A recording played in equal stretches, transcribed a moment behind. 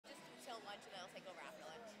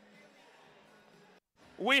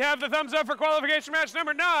We have the thumbs up for qualification match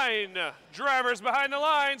number 9. Drivers behind the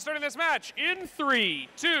line starting this match in 3,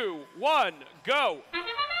 2, 1, go.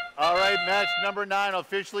 All right, match number 9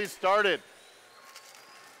 officially started.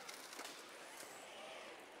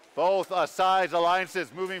 Both sides,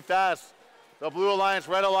 alliances moving fast. The Blue Alliance,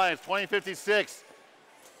 Red Alliance, 2056.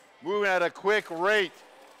 Moving at a quick rate.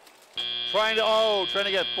 Trying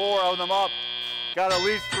to get 4 of them up. Got at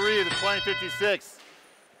least 3 of the 2056.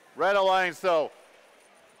 Red Alliance, though,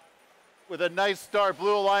 with a nice start.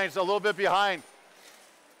 Blue Alliance a little bit behind.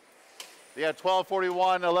 They got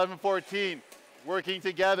 1241, 1114 working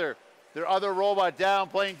together. Their other robot down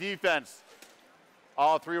playing defense.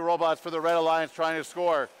 All 3 robots for the Red Alliance trying to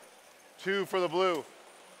score. 2 for the blue.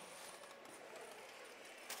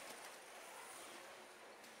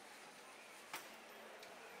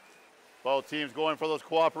 Both teams going for those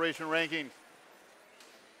cooperation rankings.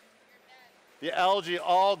 The algae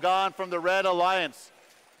all gone from the Red Alliance.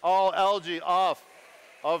 All algae off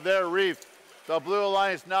of their reef. The Blue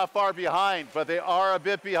Alliance not far behind, but they are a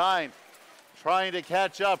bit behind. Trying to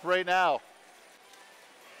catch up right now.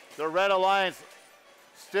 The Red Alliance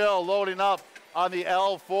still loading up on the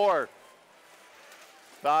L4.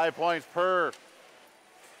 5 points per.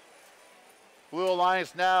 Blue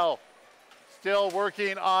Alliance now still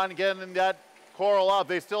working on getting that coral up.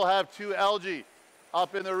 They still have 2 algae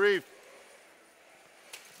up in the reef.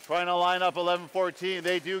 Trying to line up 11-14.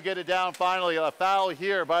 They do get it down finally. A foul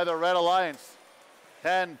here by the Red Alliance.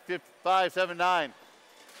 10-5-7-9.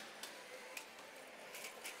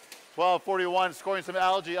 12-41 scoring some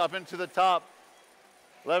algae up into the top.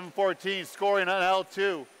 11-14 scoring on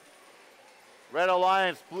L2. Red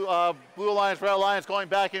Alliance, Blue Alliance, Red Alliance going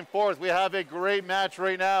back and forth. We have a great match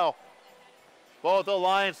right now. Both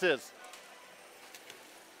alliances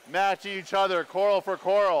matching each other, coral for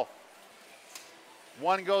coral.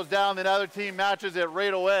 One goes down, the other team matches it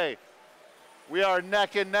right away. We are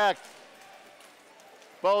neck and neck.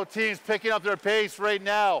 Both teams picking up their pace right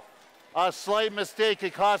now. A slight mistake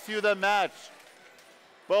could cost you the match.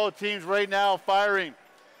 Both teams right now firing.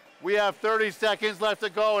 We have 30 seconds left to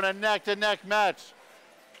go in a neck-to-neck match.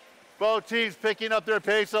 Both teams picking up their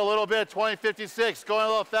pace a little bit. 20-56 going a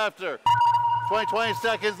little faster. 20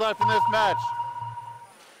 seconds left in this match.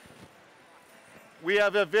 We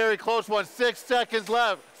have a very close one. 6 seconds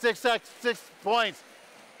left. 6 points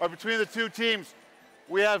are between the 2 teams.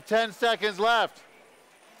 We have 10 seconds left.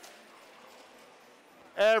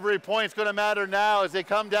 Every point's going to matter now as they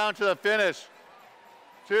come down to the finish.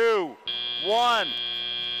 2, 1.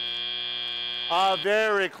 A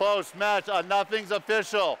very close match. Nothing's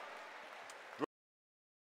official.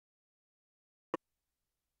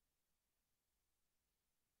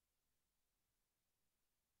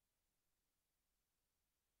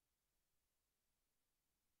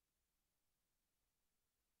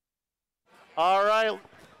 All right,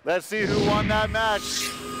 let's see who won that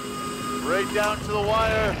match. Right down to the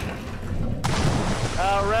wire.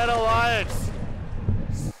 Red Alliance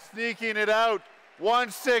sneaking it out.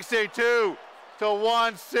 162 to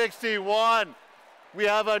 161. We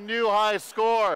have a new high score.